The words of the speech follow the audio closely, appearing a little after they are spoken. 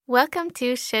Welcome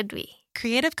to Should We?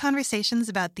 Creative conversations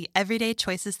about the everyday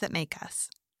choices that make us.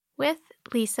 With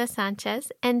Lisa Sanchez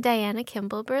and Diana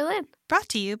Kimball Berlin. Brought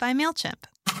to you by MailChimp.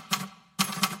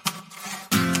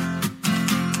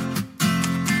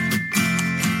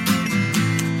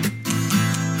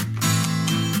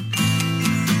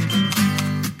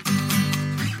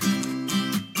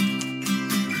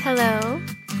 Hello,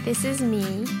 this is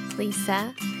me,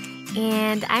 Lisa,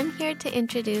 and I'm here to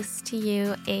introduce to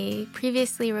you a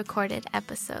previously recorded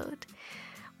episode.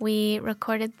 We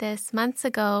recorded this months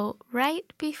ago, right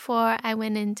before I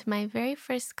went into my very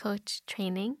first coach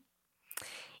training.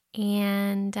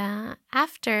 And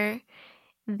after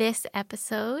this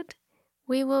episode,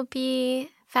 we will be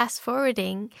fast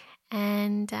forwarding.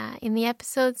 And in the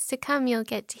episodes to come, you'll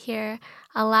get to hear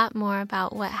a lot more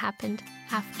about what happened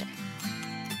after.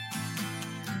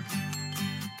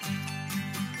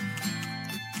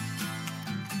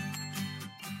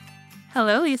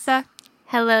 Hello, Lisa.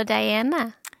 Hello,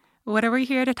 Diana. What are we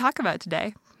here to talk about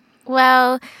today?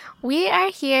 Well, we are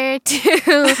here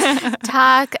to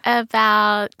talk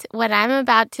about what I'm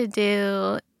about to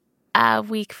do a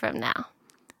week from now.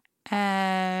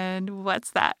 And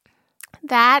what's that?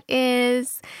 That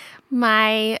is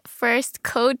my first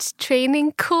coach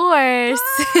training course.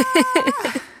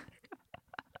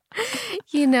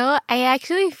 I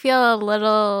actually feel a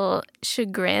little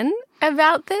chagrin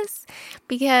about this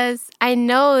because I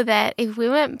know that if we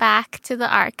went back to the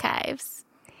archives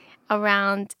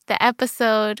around the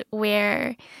episode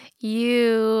where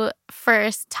you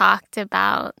first talked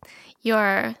about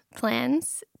your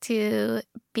plans to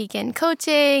begin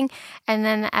coaching, and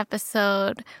then the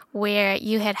episode where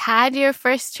you had your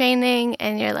first training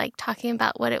and you're like talking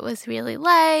about what it was really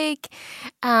like,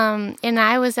 and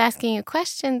I was asking you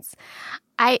questions,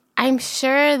 I'm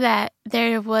sure that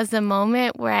there was a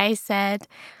moment where I said,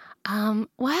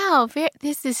 wow,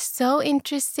 this is so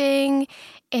interesting.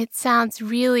 It sounds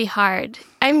really hard.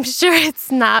 I'm sure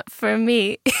it's not for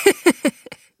me.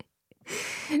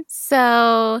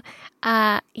 So,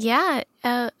 a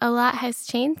lot has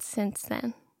changed since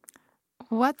then.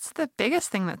 What's the biggest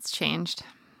thing that's changed?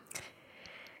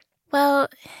 Well,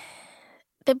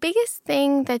 the biggest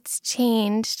thing that's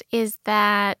changed is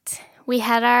that we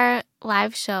had our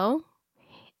live show,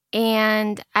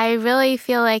 and I really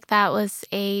feel like that was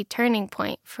a turning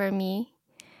point for me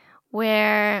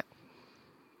where,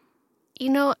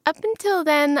 up until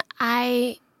then,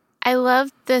 I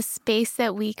loved the space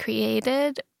that we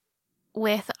created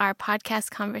with our podcast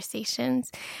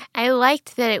conversations. I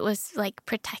liked that it was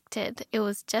protected. It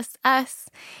was just us,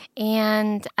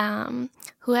 and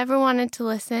whoever wanted to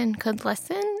listen could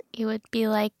listen. It would be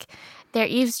like they're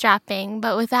eavesdropping,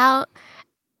 but without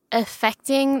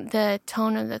affecting the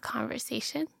tone of the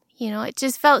conversation. It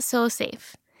just felt so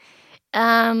safe.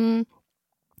 And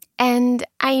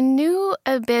I knew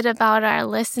a bit about our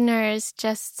listeners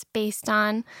just based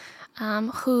on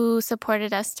who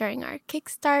supported us during our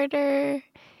Kickstarter,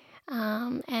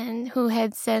 and who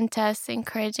had sent us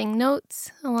encouraging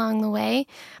notes along the way.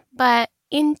 But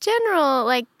in general,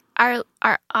 our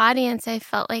audience, I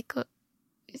felt like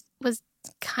was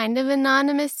kind of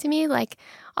anonymous to me.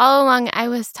 All along, I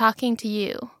was talking to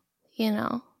you.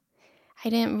 I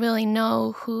didn't really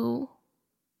know who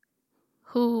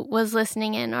was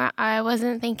listening in, or I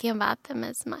wasn't thinking about them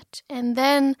as much. And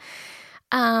then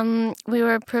we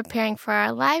were preparing for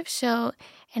our live show,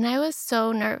 and I was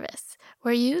so nervous.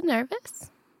 Were you nervous?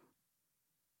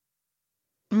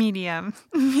 Medium.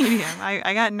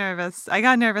 I got nervous. I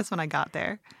got nervous when I got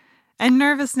there. And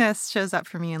nervousness shows up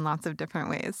for me in lots of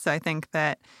different ways. So I think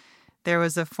that there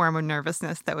was a form of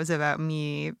nervousness that was about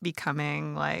me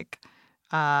becoming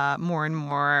more and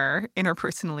more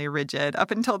interpersonally rigid up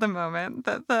until the moment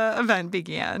that the event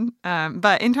began.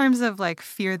 But in terms of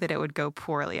fear that it would go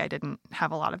poorly, I didn't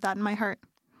have a lot of that in my heart.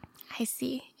 I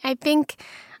see. I think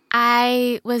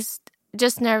I was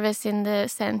just nervous in the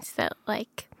sense that I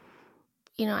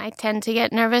tend to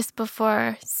get nervous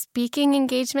before speaking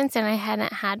engagements, and I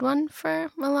hadn't had one for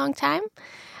a long time.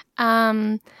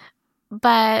 I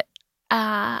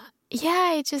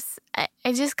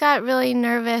just got really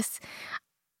nervous,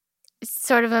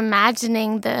 sort of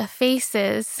imagining the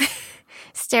faces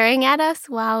staring at us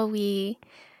while we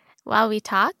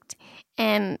talked,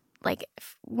 and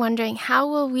wondering how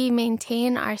will we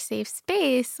maintain our safe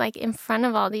space in front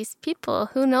of all these people.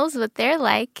 Who knows what they're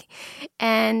like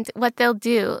and what they'll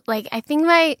do. I think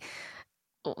my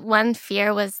one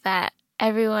fear was that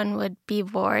everyone would be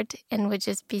bored and would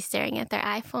just be staring at their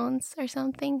iPhones or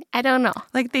something. I don't know.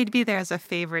 They'd be there as a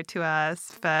favor to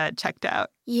us, but checked out.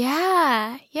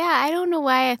 Yeah. I don't know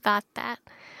why I thought that.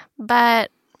 But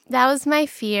that was my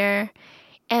fear.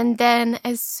 And then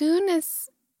as soon as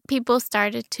people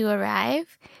started to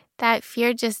arrive, that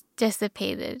fear just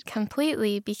dissipated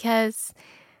completely, because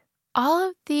all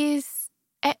of these,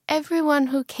 everyone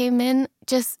who came in,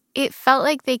 just, it felt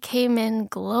like they came in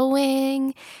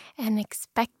glowing and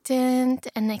expectant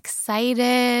and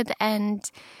excited,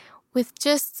 and with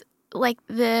just like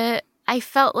I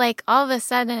felt like all of a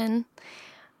sudden,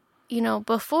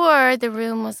 before the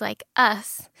room was like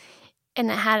us and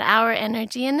it had our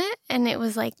energy in it, and it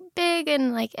was like big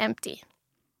and like empty.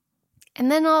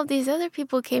 And then all of these other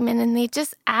people came in and they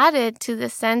just added to the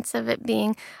sense of it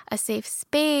being a safe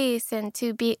space, and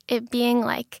to it being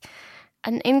like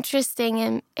an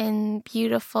interesting and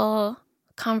beautiful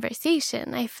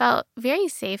conversation. I felt very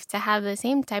safe to have the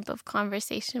same type of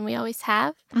conversation we always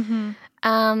have. Mm-hmm.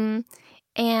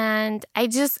 And I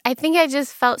think I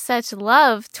just felt such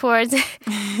love towards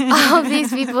all of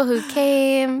these people who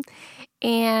came.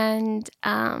 And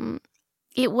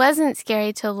it wasn't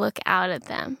scary to look out at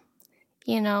them,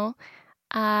 and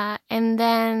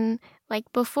then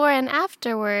like before and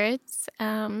afterwards,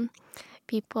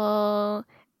 people,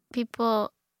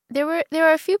 there were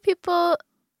a few people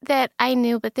that I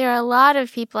knew, but there are a lot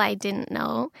of people I didn't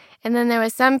know. And then there were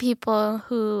some people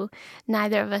who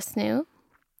neither of us knew.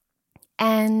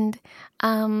 And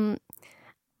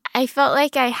I felt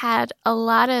like I had a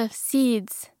lot of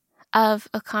seeds of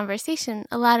a conversation,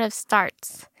 a lot of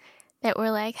starts that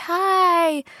were like,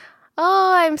 hi,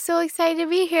 oh, I'm so excited to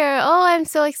be here. Oh, I'm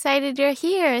so excited you're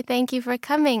here. Thank you for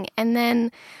coming. And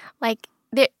then like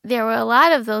there were a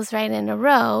lot of those right in a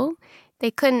row.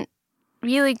 They couldn't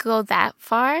really go that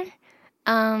far.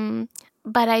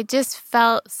 But I just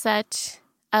felt such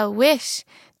a wish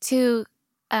to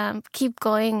keep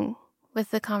going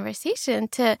with the conversation,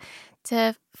 to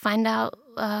find out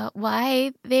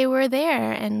why they were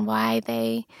there and why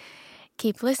they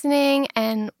keep listening,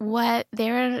 and what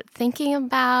they're thinking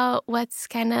about, what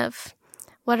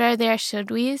are their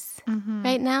should we's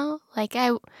right now. Like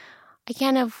I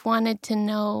kind of wanted to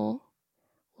know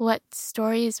what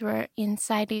stories were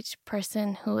inside each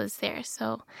person who was there.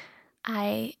 So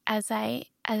as I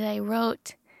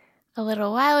wrote a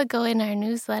little while ago in our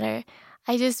newsletter,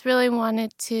 I just really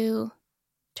wanted to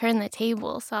turn the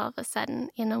tables all of a sudden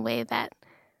in a way that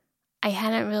I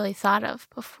hadn't really thought of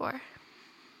before.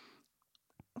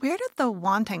 Where did the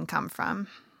wanting come from?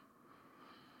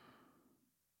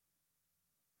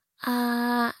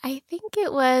 I think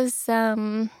it was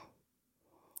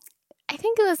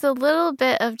a little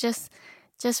bit of just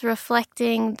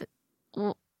reflecting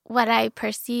what I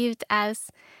perceived as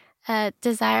a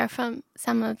desire from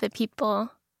some of the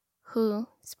people who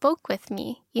spoke with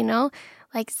me,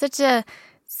 like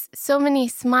so many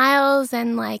smiles,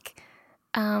 and like,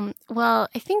 I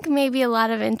think maybe a lot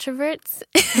of introverts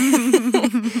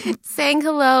saying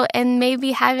hello and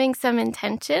maybe having some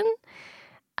intention,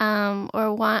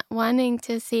 or wanting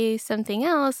to say something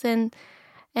else, and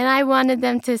I wanted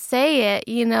them to say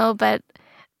it,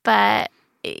 but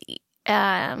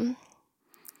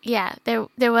yeah,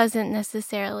 there wasn't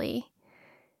necessarily.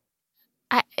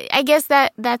 I guess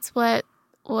that's what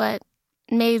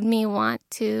made me want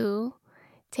to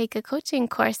take a coaching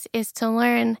course, is to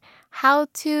learn how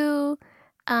to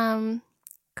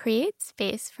create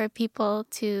space for people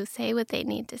to say what they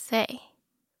need to say.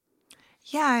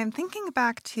 Yeah, I'm thinking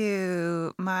back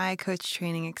to my coach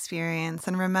training experience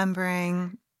and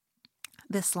remembering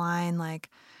this line, like,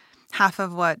 half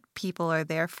of what people are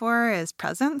there for is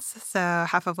presence. So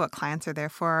half of what clients are there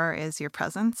for is your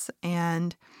presence.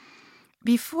 And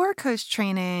before coach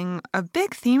training, a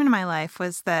big theme in my life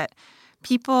was that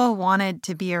people wanted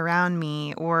to be around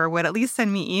me, or would at least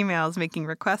send me emails making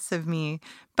requests of me,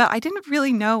 but I didn't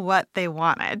really know what they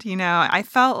wanted. I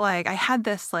felt like I had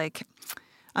this like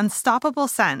unstoppable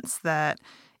sense that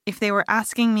if they were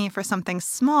asking me for something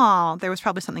small, there was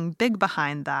probably something big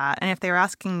behind that. And if they were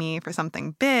asking me for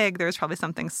something big, there was probably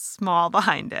something small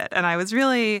behind it. And I was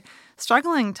really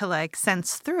struggling to like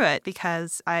sense through it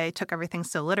because I took everything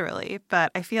so literally.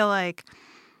 But I feel like,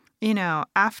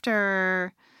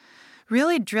 after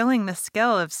really drilling the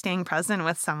skill of staying present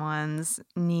with someone's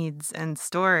needs and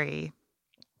story,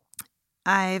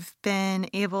 I've been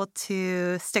able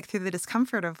to stick through the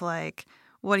discomfort of like,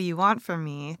 what do you want from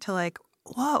me? To like,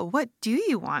 whoa, what do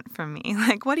you want from me?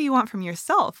 Like, what do you want from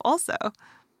yourself also?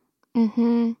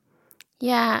 Mm-hmm.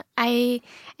 Yeah, I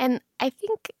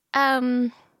think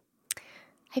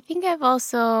I've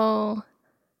also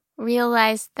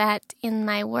realized that in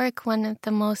my work, one of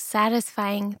the most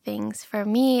satisfying things for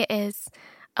me is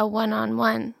a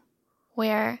one-on-one,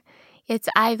 where it's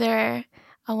either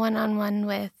a one-on-one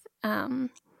with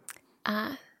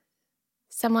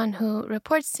someone who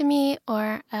reports to me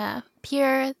or a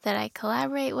peer that I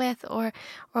collaborate with or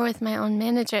with my own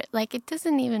manager. Like, it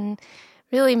doesn't even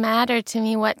really matter to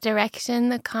me what direction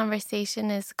the conversation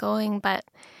is going, but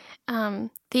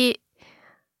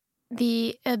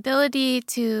the ability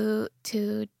to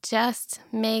just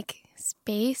make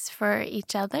space for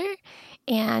each other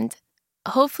and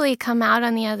hopefully come out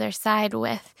on the other side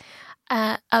with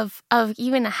of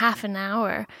even a half an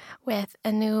hour with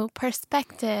a new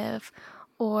perspective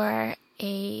or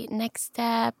a next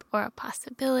step or a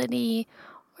possibility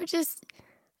or just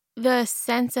the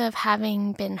sense of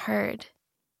having been heard.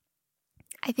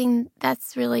 I think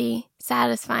that's really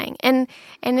satisfying. And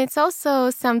it's also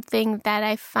something that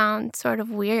I found sort of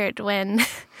weird when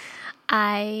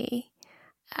I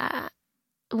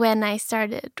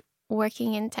started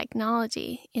working in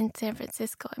technology in San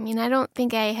Francisco. I mean, I don't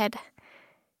think I had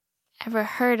ever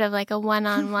heard of like a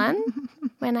one-on-one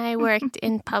when I worked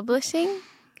in publishing.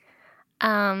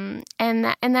 And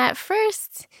at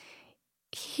first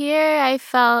here I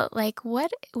felt like,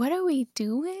 what are we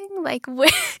doing? Like,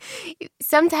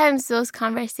 sometimes those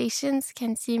conversations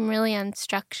can seem really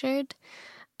unstructured.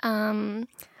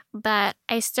 But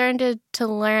I started to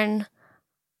learn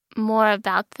more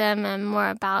about them and more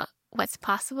about what's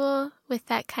possible with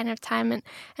that kind of time and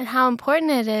how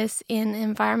important it is in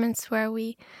environments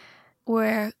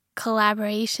where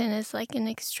collaboration is like an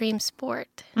extreme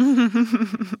sport.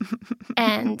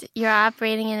 And you're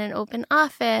operating in an open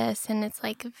office and it's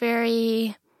like there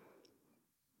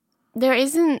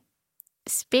isn't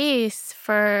space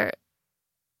for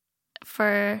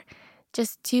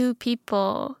just two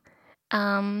people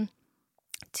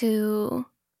to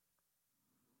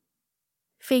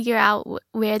figure out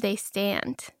where they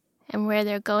stand and where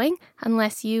they're going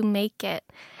unless you make it.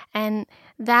 And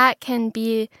that can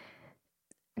be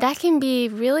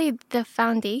really the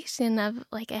foundation of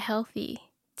like a healthy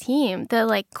team. The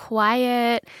like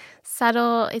quiet,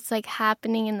 subtle, it's like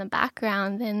happening in the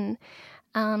background. And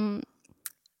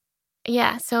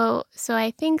so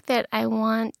I think that I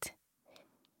want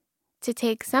to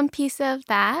take some piece of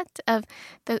that, of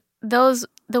the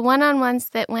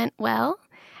one-on-ones that went well.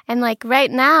 And like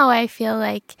right now I feel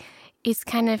like it's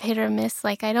kind of hit or miss.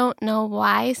 Like I don't know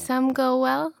why some go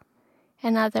well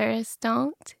and others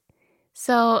don't.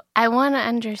 So I want to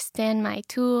understand my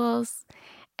tools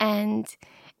and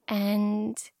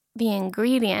the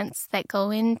ingredients that go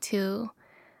into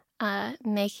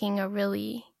making a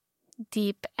really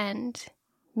deep and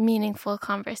meaningful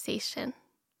conversation.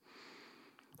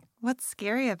 What's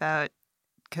scary about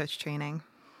coach training?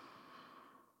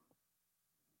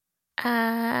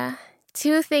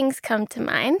 Two things come to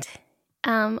mind.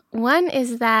 One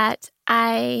is that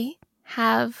I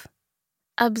have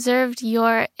observed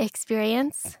your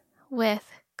experience with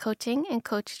coaching and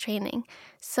coach training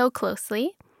so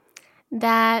closely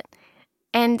that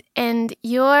and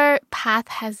your path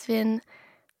has been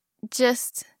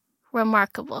just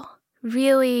remarkable.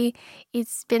 Really,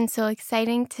 it's been so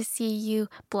exciting to see you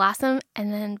blossom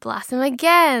and then blossom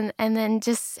again and then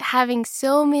just having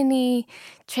so many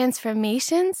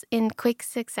transformations in quick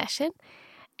succession.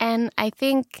 And I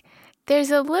think there's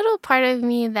a little part of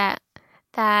me that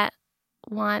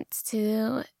wants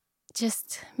to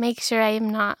just make sure I am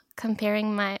not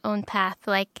comparing my own path.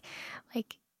 Like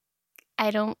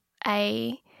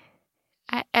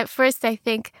at first I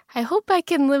think, I hope I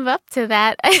can live up to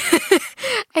that.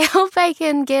 I hope I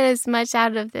can get as much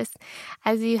out of this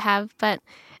as you have. But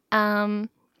I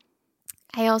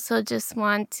also just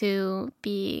want to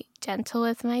be gentle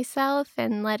with myself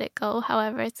and let it go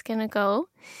however it's going to go.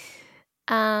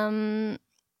 And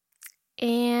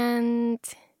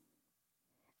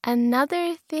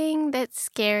another thing that's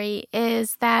scary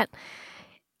is that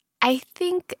I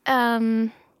think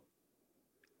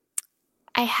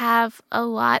I have a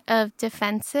lot of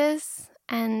defenses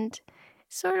and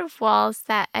sort of walls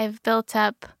that I've built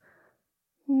up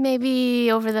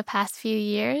maybe over the past few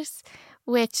years,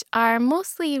 which are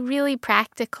mostly really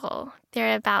practical.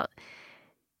 They're about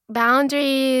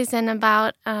boundaries and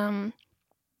about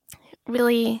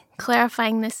really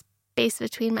clarifying the space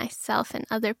between myself and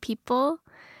other people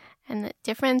and the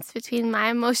difference between my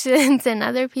emotions and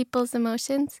other people's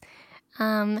emotions.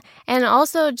 And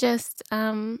also just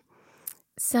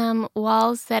some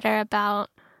walls that are about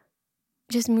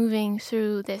just moving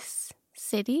through this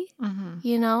city,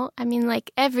 you know? I mean,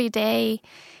 like every day,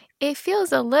 it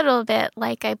feels a little bit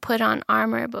like I put on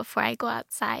armor before I go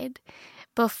outside,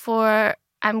 before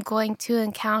I'm going to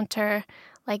encounter,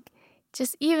 like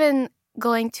just even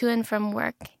going to and from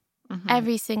work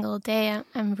every single day,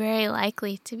 I'm very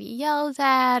likely to be yelled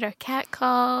at or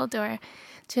catcalled or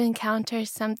to encounter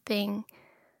something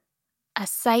a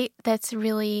sight that's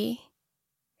really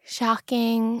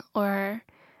shocking or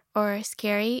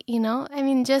scary, I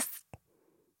mean, just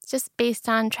based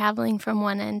on traveling from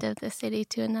one end of the city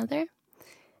to another.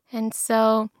 And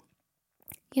so,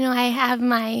 I have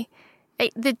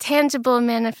the tangible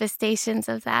manifestations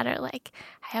of that are like,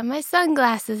 I have my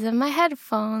sunglasses and my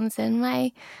headphones and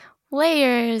my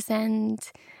layers and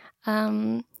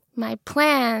my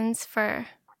plans for,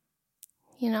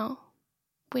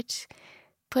 which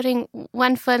putting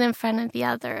one foot in front of the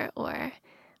other or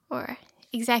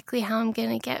exactly how I'm going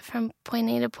to get from point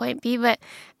A to point B. But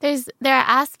there are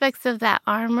aspects of that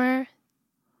armor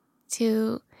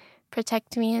to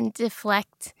protect me and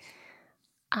deflect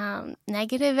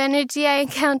negative energy I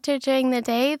encounter during the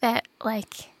day that,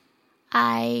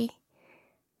 I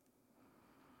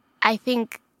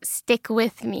think stick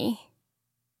with me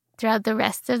throughout the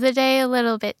rest of the day a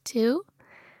little bit too.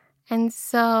 And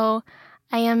so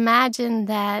I imagine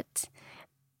that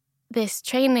this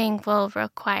training will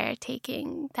require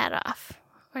taking that off,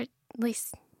 or at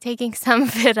least taking some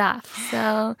of it off.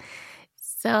 So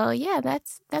yeah,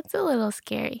 that's a little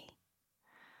scary.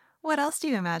 What else do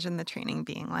you imagine the training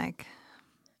being like?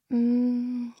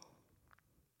 I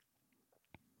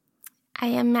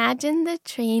imagine the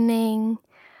training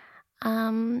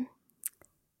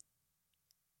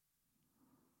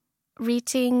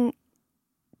reaching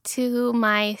to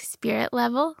my spirit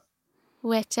level,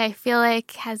 which I feel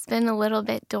like has been a little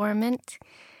bit dormant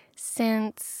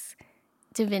since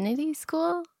divinity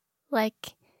school.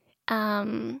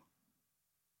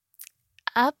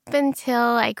 Up until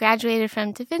I graduated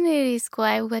from divinity school,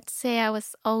 I would say I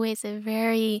was always a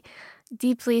very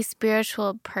deeply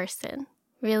spiritual person,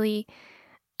 really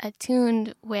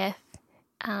attuned with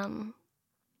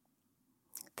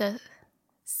the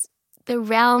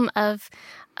realm of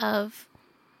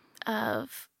the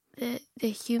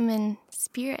human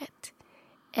spirit.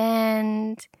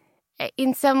 And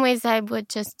in some ways I would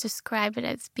just describe it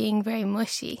as being very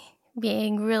mushy,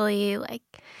 being really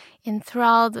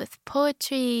enthralled with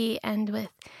poetry and with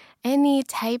any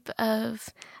type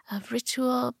of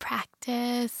ritual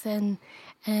practice and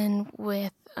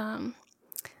with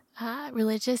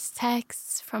religious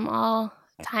texts from all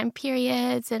time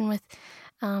periods and with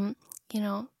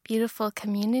beautiful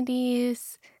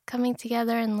communities coming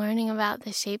together and learning about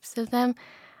the shapes of them.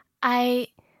 I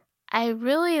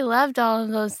really loved all of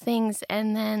those things,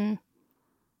 and then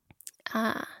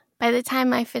by the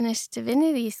time I finished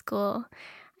divinity school,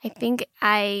 I think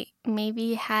I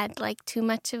maybe had too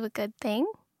much of a good thing.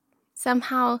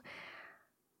 Somehow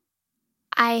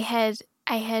I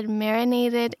had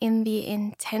marinated in the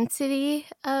intensity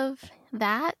of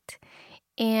that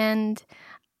and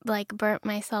burnt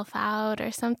myself out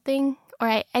or something. Or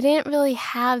I didn't really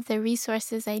have the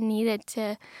resources I needed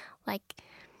to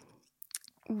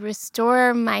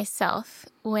restore myself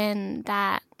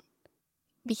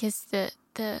because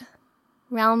the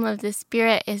realm of the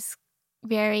spirit is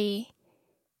very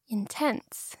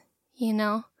intense,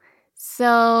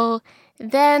 So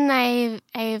then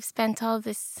I've spent all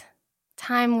this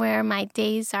time where my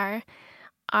days are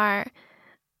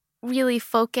really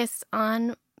focused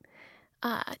on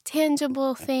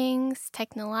tangible things,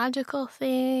 technological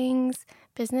things,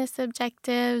 business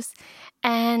objectives,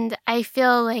 and I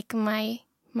feel like my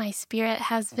spirit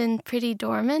has been pretty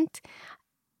dormant,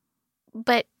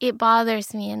 but it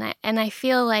bothers me, and I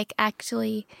feel like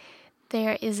actually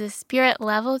there is a spirit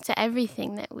level to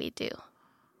everything that we do,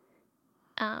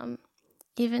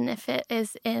 even if it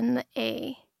is in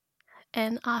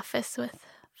an office with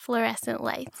fluorescent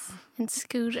lights and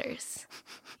scooters,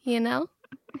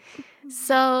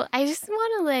 So I just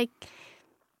want to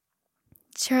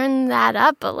turn that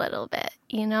up a little bit,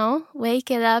 wake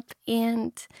it up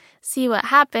and see what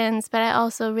happens. But I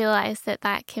also realize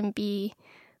that can be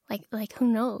who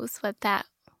knows what that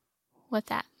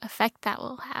effect that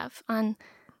will have on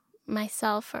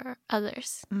myself or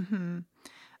others. Mm-hmm.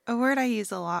 A word I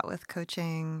use a lot with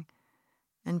coaching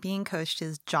and being coached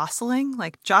is jostling,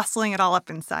 jostling it all up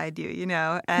inside you,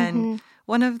 And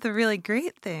one of the really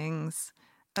great things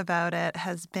about it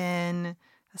has been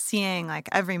seeing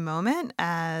every moment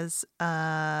as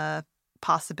a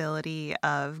possibility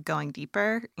of going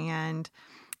deeper. And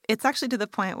it's actually to the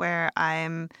point where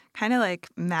I'm kind of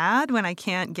mad when I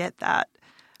can't get that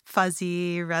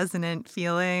fuzzy, resonant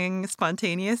feeling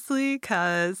spontaneously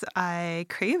because I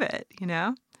crave it,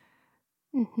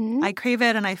 Mm-hmm. I crave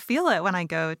it and I feel it when I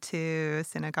go to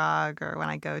synagogue or when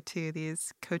I go to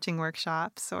these coaching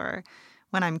workshops or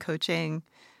when I'm coaching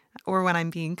or when I'm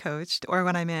being coached or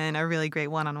when I'm in a really great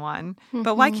one-on-one. Mm-hmm.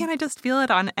 But why can't I just feel it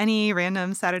on any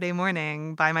random Saturday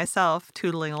morning by myself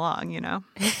tootling along,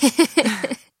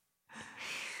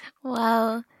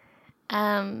 Well,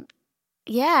 um,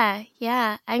 yeah.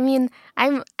 I mean,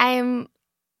 I'm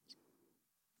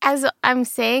as I'm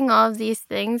saying all of these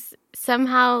things,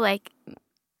 somehow like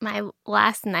my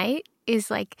last night is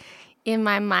like in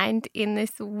my mind in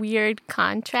this weird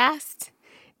contrast.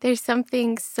 There's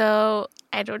something so,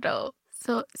 I don't know,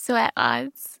 so at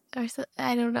odds, or so,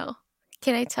 I don't know.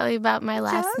 Can I tell you about my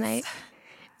last night?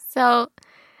 So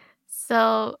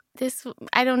this,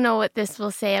 I don't know what this will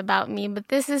say about me, but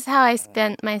this is how I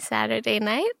spent my Saturday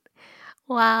night.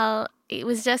 While it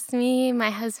was just me, my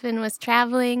husband was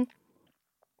traveling,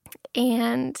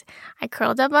 and I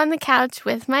curled up on the couch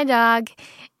with my dog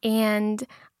and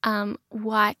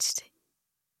watched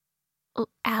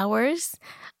hours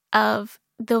of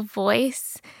The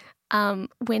Voice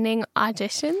winning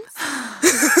auditions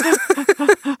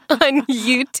on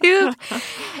YouTube,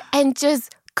 and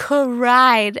just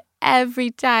cried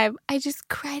every time. I just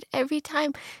cried every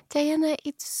time. Diana,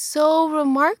 it's so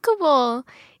remarkable.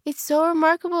 It's so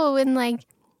remarkable when, like,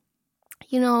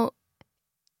 you know,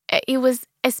 it was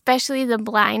especially the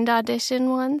blind audition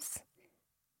ones.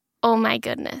 Oh my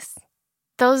goodness.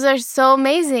 Those are so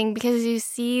amazing because you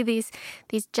see these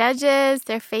judges,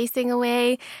 they're facing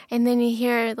away, and then you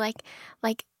hear like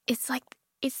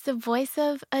it's the voice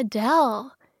of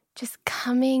Adele just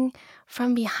coming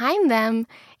from behind them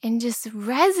and just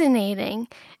resonating.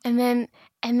 And then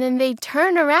they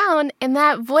turn around and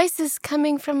that voice is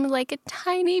coming from like a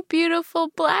tiny, beautiful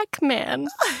black man.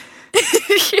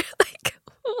 You're like,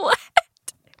 what?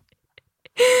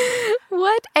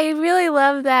 What? I really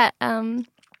love that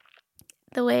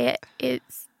the way it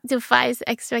defies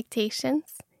expectations,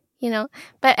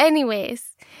 But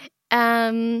anyways,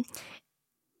 I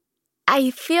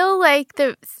feel like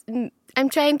I'm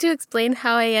trying to explain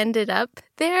how I ended up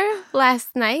there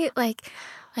last night, like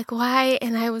why,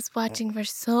 and I was watching for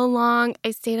so long.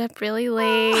 I stayed up really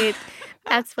late.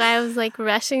 That's why I was like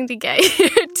rushing to get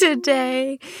here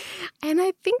today. And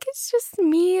I think it's just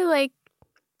me like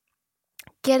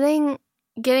getting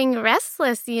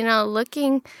restless,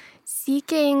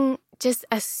 seeking just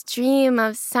a stream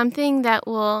of something that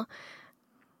will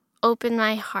open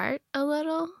my heart a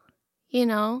little,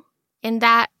 and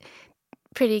that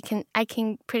I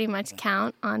can pretty much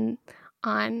count on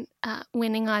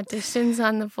winning auditions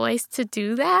on The Voice to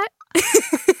do that.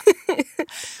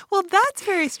 Well, that's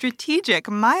very strategic.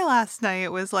 My last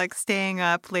night was like staying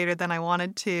up later than I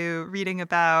wanted to, reading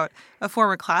about a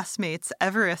former classmate's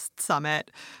Everest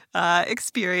summit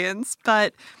experience.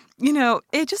 But,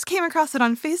 it just came across it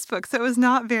on Facebook, so it was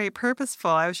not very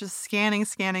purposeful. I was just scanning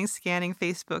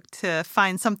Facebook to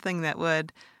find something that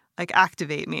would like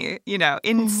activate me,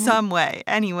 in some way,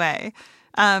 anyway.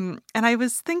 And I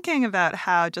was thinking about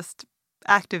how just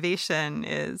activation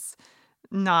is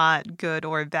not good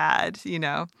or bad,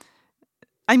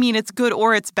 I mean, it's good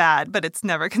or it's bad, but it's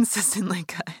never consistently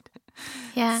good.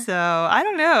 Yeah. So I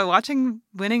don't know. Watching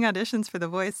winning auditions for The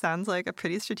Voice sounds like a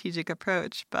pretty strategic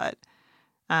approach, but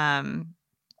I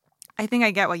think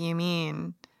I get what you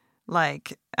mean.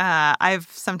 Like, I've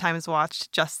sometimes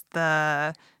watched just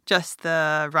the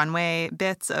runway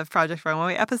bits of Project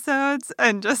Runway episodes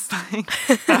and just like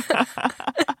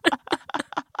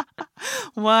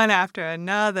one after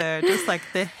another, just like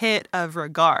the hit of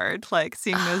regard, like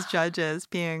seeing those judges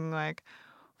being like,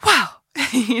 wow,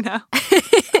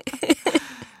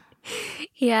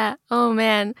 Yeah. Oh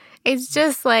man. It's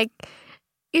just like,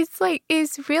 it's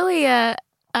really a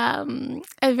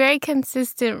very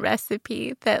consistent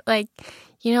recipe that like,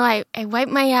 I wipe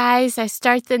my eyes, I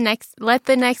let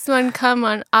the next one come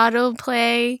on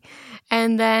autoplay,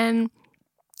 and then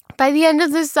by the end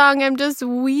of the song, I'm just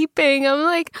weeping. I'm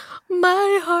like,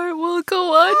 my heart will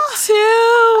go on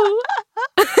too.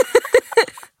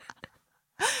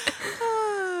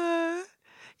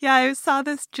 Yeah, I saw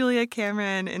this Julia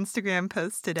Cameron Instagram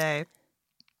post today.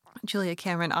 Julia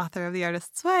Cameron, author of The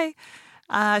Artist's Way.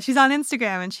 She's on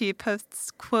Instagram and she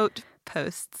posts quote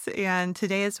posts. And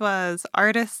today's was,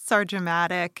 artists are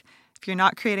dramatic. If you're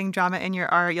not creating drama in your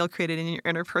art, you'll create it in your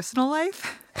interpersonal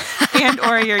life and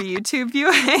or your YouTube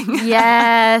viewing.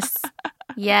 Yes.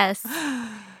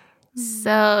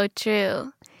 So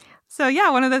true. So yeah,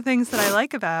 one of the things that I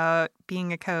like about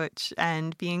being a coach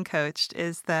and being coached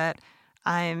is that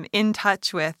I'm in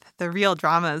touch with the real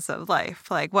dramas of life,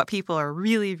 like what people are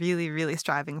really, really, really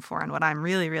striving for and what I'm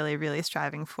really, really, really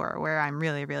striving for, where I'm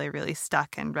really, really, really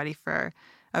stuck and ready for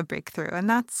a breakthrough. And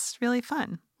that's really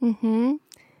fun. Mm-hmm.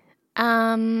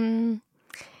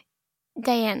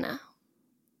 Diana,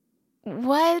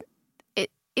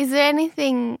 is there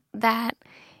anything that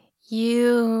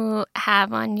you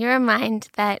have on your mind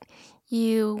that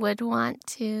you would want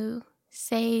to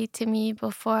say to me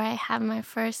before I have my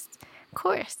first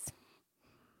course?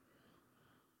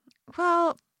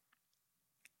 Well,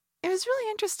 it was really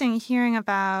interesting hearing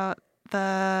about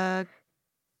the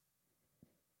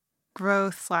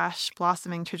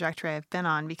growth/blossoming trajectory I've been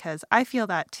on, because I feel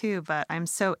that too, but I'm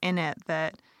so in it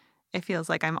that it feels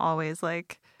like I'm always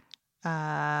like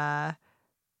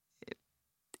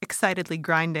excitedly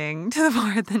grinding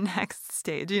toward the next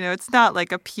stage. It's not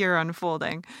like a pure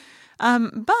unfolding.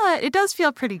 But it does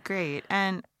feel pretty great.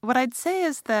 And what I'd say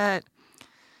is that,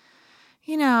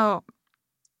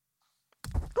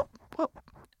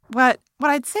 what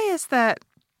I'd say is that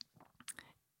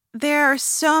there are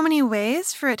so many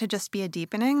ways for it to just be a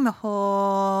deepening. The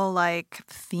whole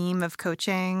theme of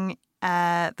coaching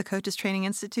at the Coaches Training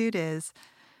Institute is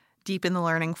deepen the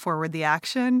learning, forward the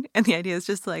action. And the idea is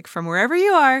just from wherever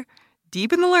you are,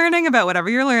 deepen the learning about whatever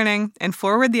you're learning and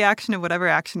forward the action of whatever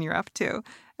action you're up to.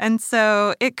 And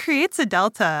so it creates a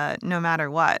delta no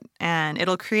matter what. And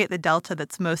it'll create the delta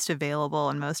that's most available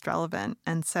and most relevant.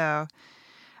 And so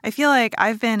I feel like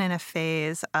I've been in a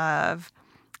phase of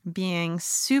being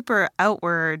super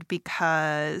outward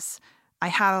because I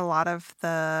had a lot of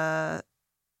the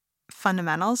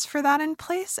fundamentals for that in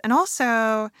place. And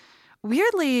also,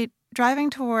 weirdly, driving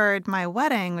toward my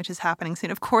wedding, which is happening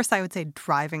soon. Of course, I would say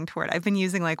driving toward. I've been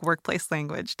using workplace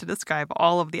language to describe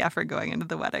all of the effort going into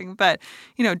the wedding. But,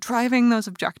 driving those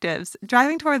objectives,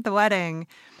 driving toward the wedding,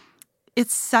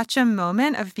 it's such a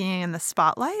moment of being in the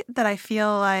spotlight that I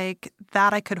feel like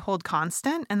that I could hold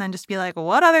constant and then just be like,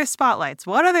 what other spotlights?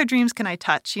 What other dreams can I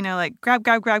touch? Grab.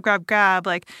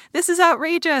 This is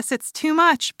outrageous. It's too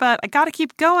much, but I got to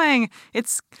keep going.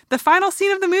 It's the final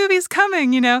scene of the movie's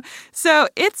coming, So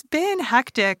it's been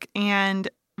hectic and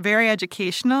very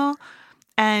educational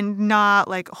and not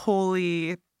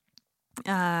wholly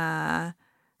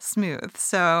smooth.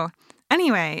 So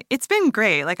anyway, it's been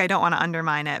great. I don't want to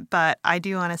undermine it, but I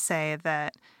do want to say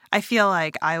that I feel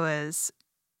like I was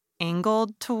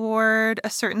angled toward a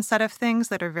certain set of things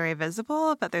that are very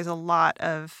visible, but there's a lot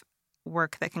of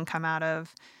work that can come out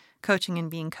of coaching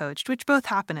and being coached, which both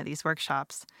happen at these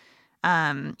workshops,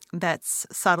 that's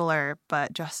subtler,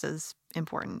 but just as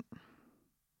important.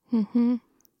 Mm-hmm.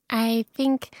 I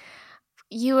think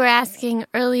you were asking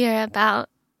earlier about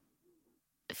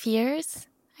fears,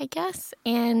 I guess.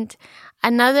 And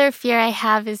another fear I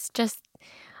have is just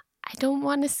I don't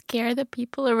want to scare the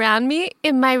people around me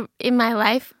in my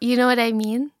life. You know what I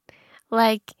mean?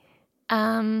 I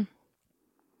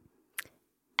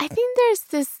think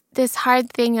there's this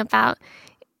hard thing about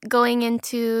going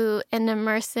into an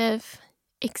immersive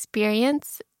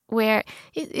experience where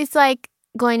it's like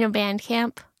going to band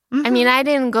camp. Mm-hmm. I mean, I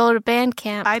didn't go to band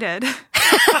camp. I did.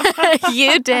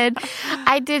 You did.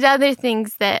 I did other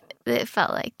things that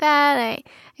felt like that.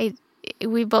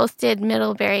 We both did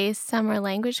Middlebury's summer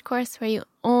language course where you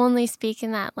only speak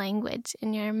in that language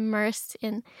and you're immersed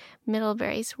in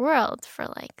Middlebury's world for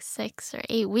 6 or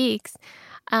 8 weeks.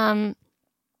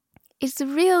 It's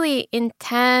really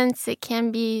intense. It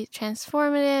can be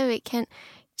transformative. It can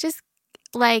just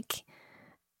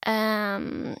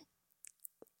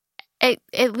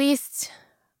at least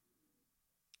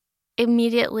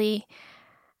immediately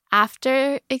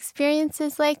after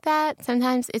experiences like that,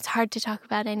 sometimes it's hard to talk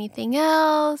about anything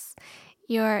else.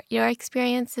 Your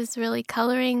experience is really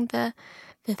coloring the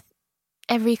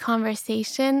every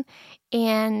conversation,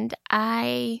 and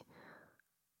I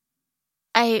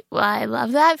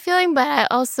love that feeling, but I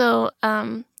also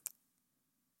I'm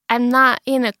not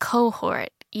in a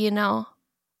cohort,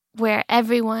 where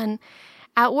everyone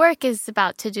at work is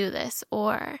about to do this,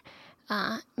 or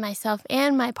myself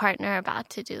and my partner are about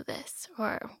to do this,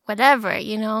 or whatever,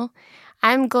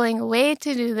 I'm going away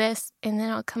to do this, and then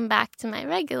I'll come back to my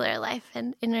regular life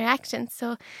and interactions.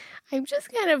 So I'm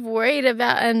just kind of worried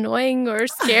about annoying or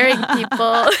scaring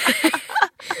people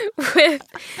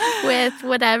with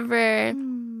whatever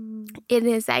it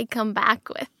is I come back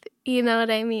with. You know what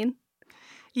I mean?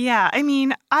 Yeah, I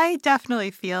mean, I definitely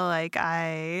feel like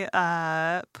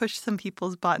I push some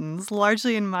people's buttons,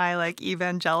 largely in my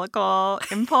evangelical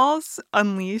impulse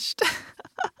unleashed,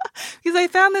 because I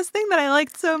found this thing that I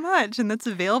liked so much, and that's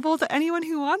available to anyone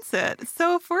who wants it. It's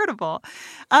so affordable.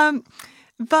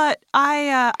 But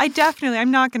I definitely,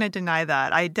 I'm not going to deny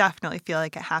that. I definitely feel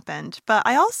like it happened. But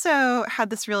I also had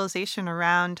this realization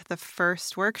around the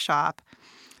first workshop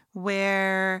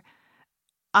where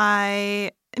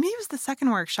maybe it was the second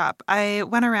workshop. I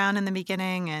went around in the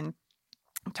beginning and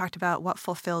talked about what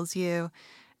fulfills you.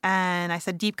 And I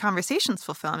said, deep conversations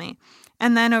fulfill me.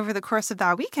 And then over the course of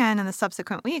that weekend and the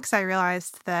subsequent weeks, I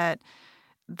realized that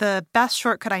the best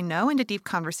shortcut I know into deep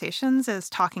conversations is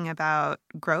talking about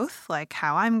growth, like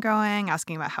how I'm growing,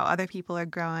 asking about how other people are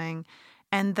growing,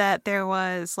 and that there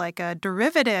was like a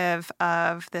derivative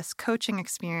of this coaching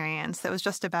experience that was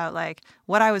just about like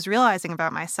what I was realizing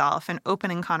about myself and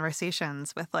opening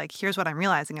conversations with like, here's what I'm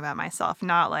realizing about myself,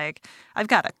 not like I've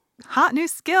got a hot new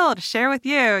skill to share with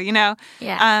you, you know?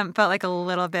 Yeah. But like a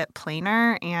little bit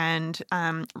plainer and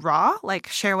raw, like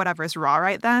share whatever's raw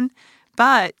right then.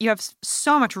 But you have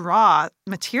so much raw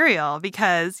material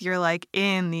because you're like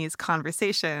in these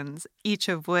conversations, each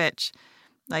of which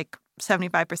like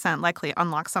 75% likely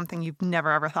unlocks something you've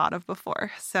never ever thought of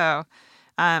before. So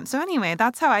anyway,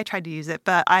 that's how I tried to use it,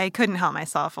 but I couldn't help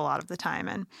myself a lot of the time.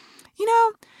 And, you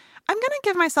know, I'm going to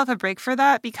give myself a break for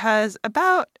that because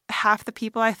about half the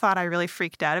people I thought I really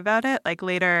freaked out about it, like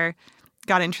later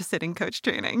got interested in coach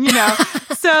training, you know?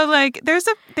 So like there's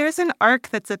an arc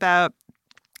that's about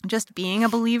just being a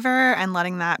believer and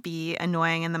letting that be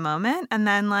annoying in the moment. And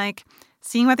then like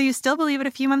seeing whether you still believe it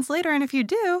a few months later. And if you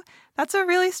do, that's a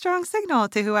really strong signal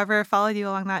to whoever followed you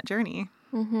along that journey.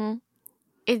 Mm-hmm.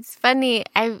 It's funny.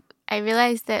 I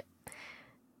realized that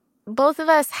both of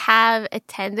us have a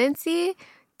tendency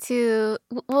to,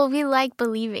 we like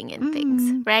believing in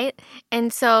things, right?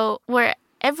 And so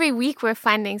every week we're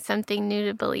finding something new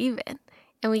to believe in.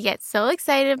 And we get so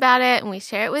excited about it and we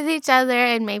share it with each other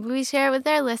and maybe we share it with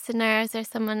our listeners or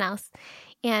someone else.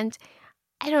 And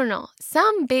I don't know,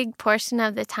 some big portion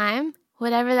of the time,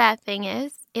 whatever that thing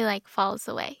is, it like falls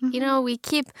away. Mm-hmm. You know, we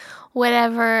keep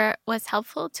whatever was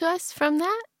helpful to us from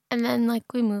that and then like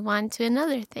we move on to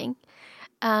another thing.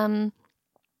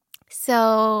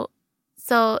 So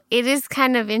it is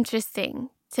kind of interesting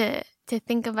to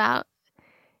think about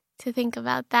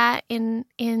that in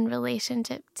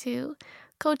relationship to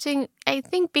coaching. I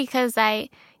think because I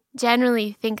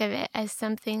generally think of it as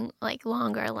something like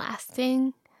longer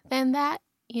lasting than that.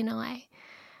 You know, I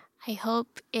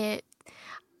hope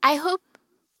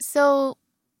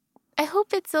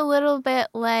it's a little bit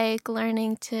like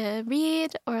learning to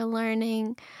read or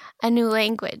learning a new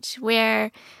language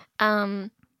where,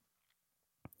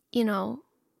 you know,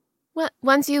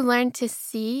 once you learn to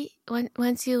see,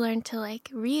 once you learn to like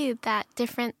read that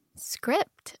different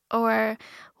script or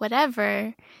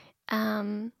whatever,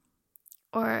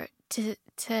 or to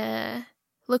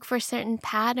look for certain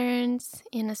patterns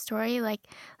in a story, like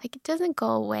it doesn't go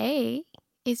away.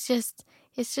 It's just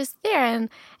there.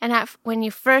 And when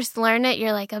you first learn it,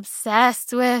 you're like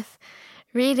obsessed with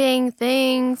reading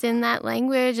things in that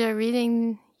language or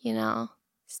reading, you know,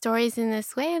 stories in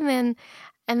this way.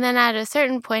 And then at a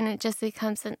certain point, it just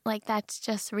becomes like that's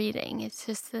just reading. It's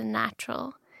just the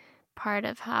natural part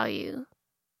of how you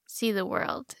see the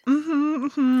world. Mm-hmm,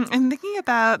 mm-hmm. I'm thinking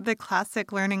about the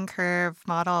classic learning curve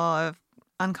model of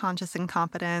unconscious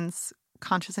incompetence,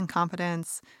 conscious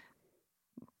incompetence,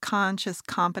 conscious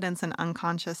competence, and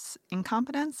unconscious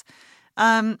incompetence.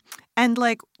 And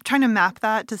like trying to map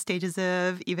that to stages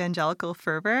of evangelical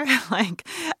fervor. Like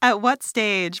at what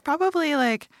stage? Probably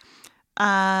like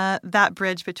that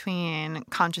bridge between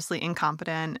consciously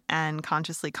incompetent and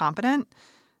consciously competent.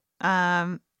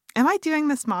 Am I doing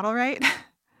this model right?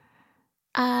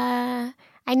 I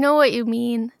know what you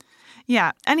mean.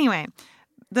 Yeah. Anyway,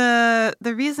 the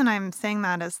reason I'm saying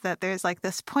that is that there's like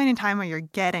this point in time where you're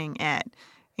getting it,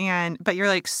 but you're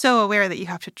like so aware that you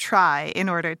have to try in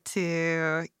order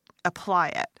to apply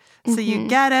it. So you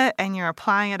get it and you're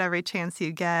applying it every chance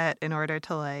you get in order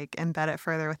to like embed it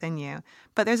further within you.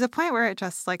 But there's a point where it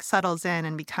just like settles in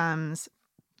and becomes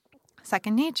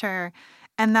second nature.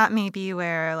 And that may be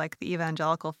where like the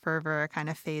evangelical fervor kind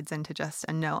of fades into just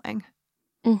a knowing.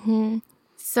 Mm-hmm.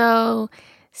 So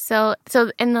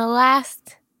in the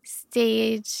last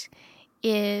stage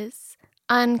is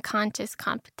unconscious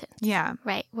competence. Yeah.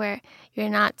 Right, where you're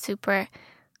not super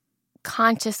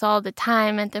conscious all the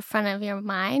time at the front of your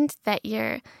mind that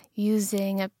you're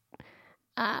using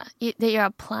that you're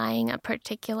applying a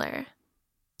particular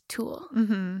tool.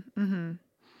 Mm-hmm. Mm-hmm.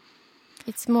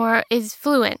 It's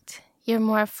fluent. You're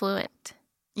more fluent.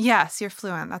 Yes, you're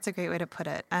fluent. That's a great way to put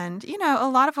it. And, you know, a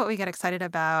lot of what we get excited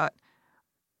about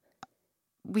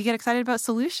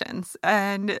solutions.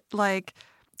 And, like,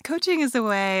 coaching is a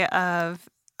way of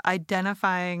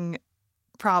identifying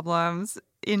problems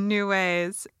in new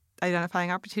ways,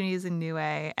 identifying opportunities in new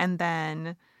way, and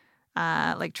then,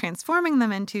 like, transforming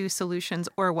them into solutions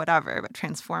or whatever, but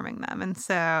transforming them. And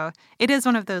so it is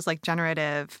one of those, like,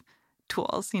 generative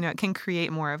tools. You know, it can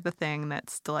create more of the thing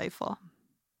that's delightful.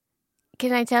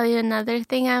 Can I tell you another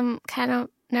thing I'm kind of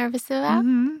nervous about?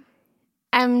 Mm-hmm.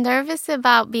 I'm nervous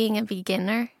about being a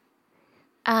beginner.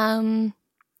 I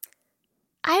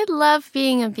love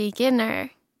being a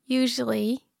beginner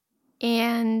usually,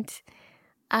 and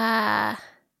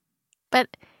but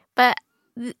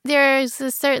there's a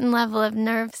certain level of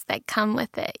nerves that come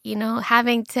with it,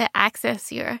 having to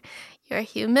access your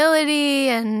humility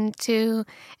and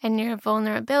your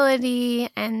vulnerability,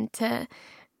 and to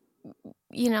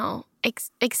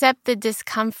accept the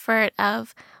discomfort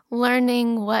of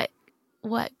learning what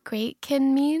great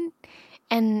can mean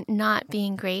and not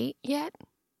being great yet.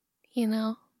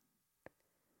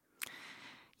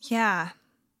 Yeah.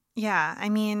 I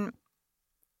mean,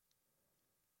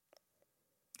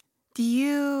 do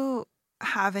you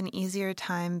have an easier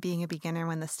time being a beginner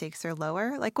when the stakes are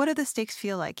lower? Like, what do the stakes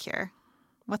feel like here?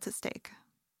 What's at stake?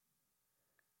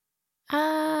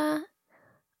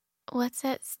 What's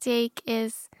at stake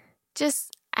is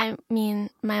just,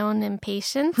 my own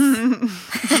impatience.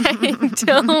 I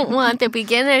don't want the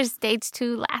beginner stage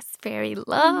to last very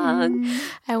long.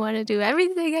 I want to do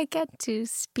everything I can to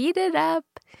speed it up.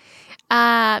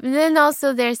 Then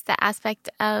also there's the aspect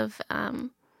of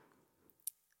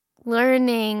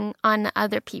learning on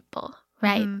other people,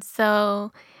 right? Mm-hmm.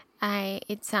 So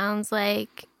it sounds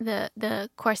like the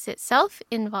course itself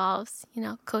involves,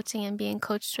 coaching and being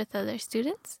coached with other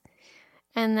students.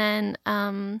 And then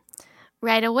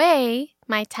right away,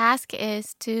 my task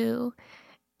is to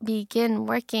begin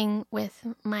working with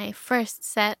my first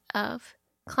set of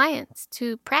clients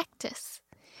to practice.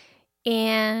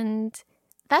 And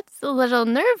that's a little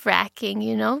nerve-wracking,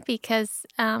 because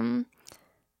then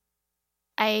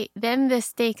the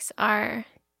stakes are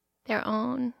their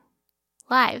own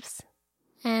lives.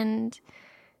 And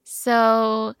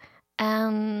so,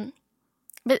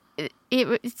 but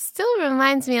it still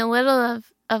reminds me a little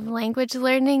of language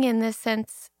learning, in the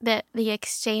sense that the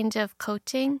exchange of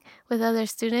coaching with other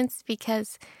students,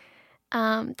 because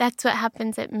that's what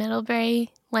happens at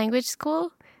Middlebury Language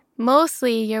School.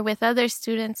 Mostly you're with other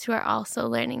students who are also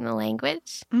learning the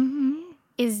language. Mm-hmm.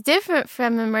 Is different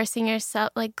from immersing yourself,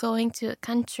 like going to a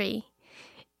country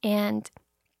and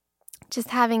just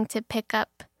having to pick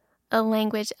up a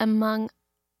language among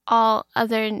all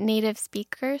other native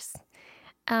speakers.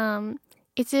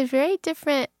 It's a very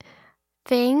different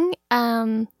thing,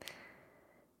 and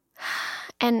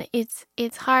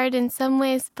it's hard in some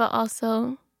ways, but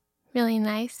also really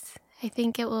nice. I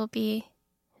think it will be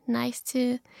nice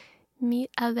to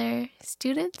meet other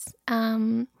students,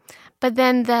 but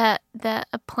then the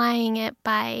applying it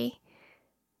by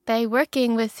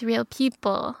working with real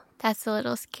people, that's a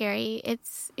little scary.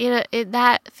 It's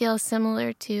that feels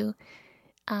similar to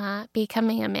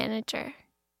becoming a manager.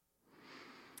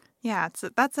 Yeah,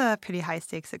 that's a pretty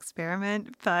high-stakes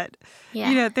experiment, but,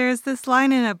 Yeah. There's this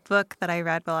line in a book that I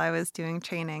read while I was doing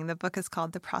training. The book is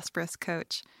called The Prosperous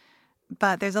Coach,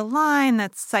 but there's a line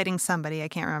that's citing somebody, I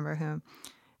can't remember whom,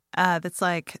 that's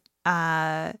like,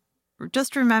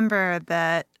 just remember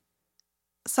that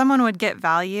someone would get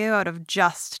value out of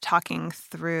just talking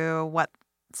through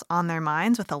what's on their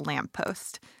minds with a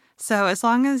lamppost. So as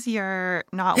long as you're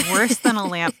not worse than a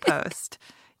lamppost,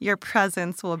 your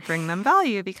presence will bring them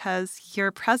value, because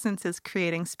your presence is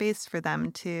creating space for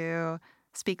them to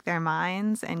speak their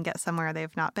minds and get somewhere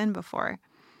they've not been before.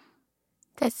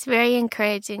 That's very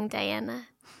encouraging, Diana.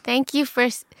 Thank you for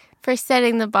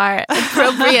setting the bar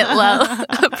appropriately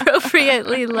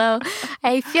low.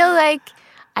 I feel like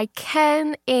I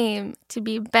can aim to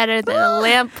be better than a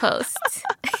lamppost.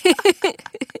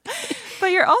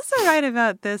 But you're also right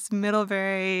about this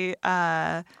Middlebury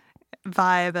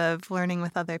vibe of learning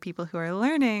with other people who are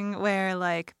learning, where,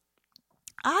 like,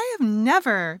 I have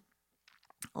never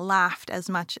laughed as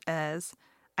much as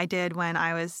I did when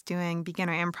I was doing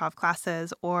beginner improv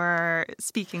classes or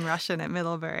speaking Russian at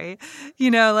Middlebury.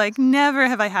 Like, never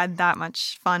have I had that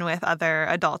much fun with other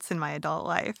adults in my adult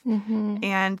life. Mm-hmm.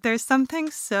 And there's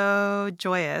something so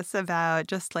joyous about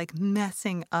just, like,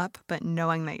 messing up, but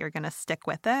knowing that you're going to stick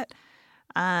with it.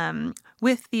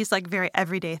 With these, like, very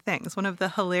everyday things. One of the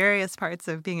hilarious parts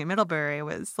of being at Middlebury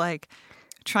was, like,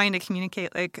 trying to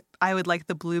communicate, like, I would like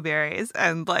the blueberries,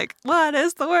 and, like, what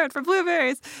is the word for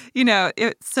blueberries?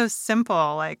 It's so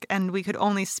simple, like, and we could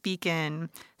only speak in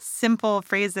simple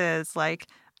phrases, like,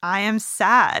 I am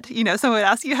sad. Someone would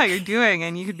ask you how you're doing,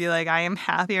 and you could be like, I am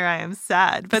happy or I am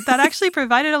sad. But that actually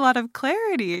provided a lot of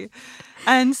clarity.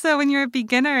 And so when you're a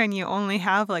beginner and you only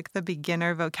have, like, the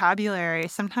beginner vocabulary,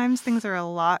 sometimes things are a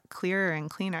lot clearer and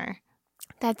cleaner.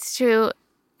 That's true.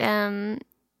 At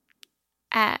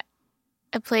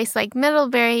a place like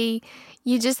Middlebury,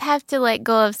 you just have to let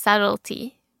go of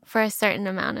subtlety for a certain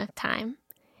amount of time.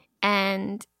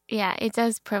 And yeah, it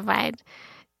does provide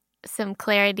some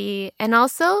clarity, and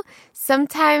also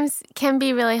sometimes can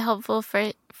be really helpful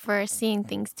for seeing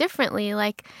things differently.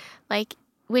 Like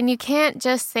when you can't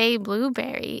just say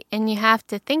blueberry and you have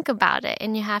to think about it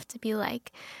and you have to be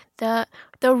like the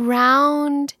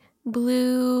round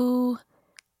blue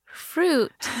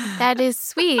fruit that is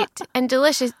sweet and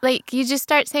delicious. Like, you just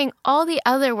start saying all the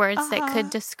other words that could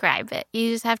describe it.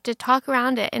 You just have to talk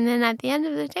around it. And then at the end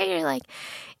of the day, you're like,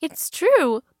 it's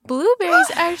true.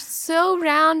 Blueberries are so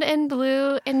round and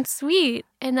blue and sweet.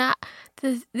 And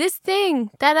this thing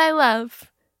that I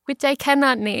love, which I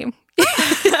cannot name, it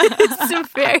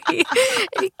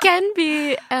can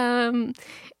be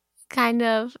kind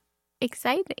of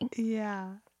exciting.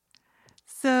 Yeah.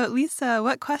 So, Lisa,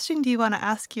 what question do you want to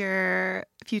ask your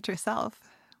future self?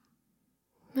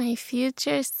 My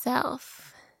future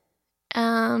self.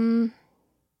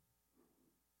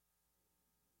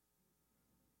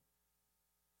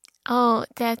 Oh,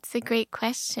 that's a great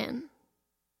question.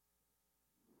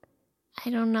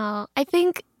 I don't know. I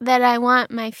think that I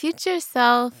want my future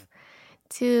self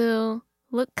to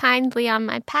look kindly on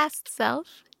my past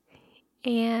self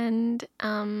and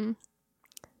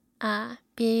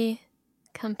be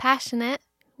compassionate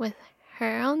with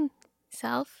her own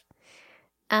self.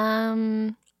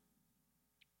 And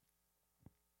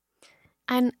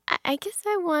I guess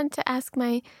I want to ask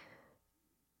my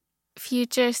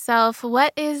future self,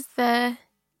 what is the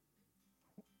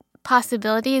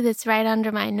possibility that's right under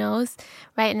my nose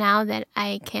right now that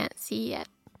I can't see yet?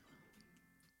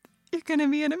 You're going to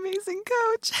be an amazing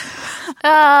coach.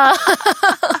 Oh,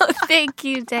 thank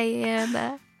you,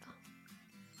 Diana.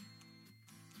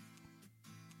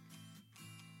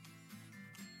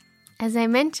 As I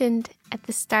mentioned at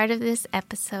the start of this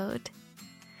episode,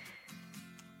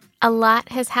 a lot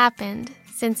has happened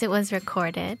since it was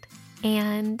recorded,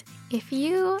 and if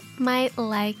you might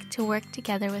like to work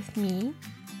together with me,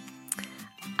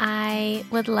 I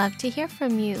would love to hear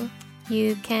from you.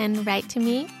 You can write to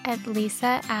me at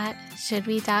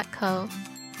lisa@shouldwe.co,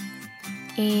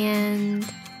 and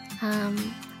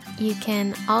you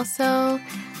can also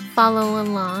follow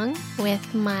along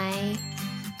with my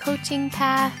coaching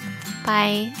path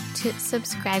by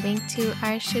subscribing to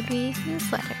our Should We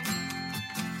newsletter.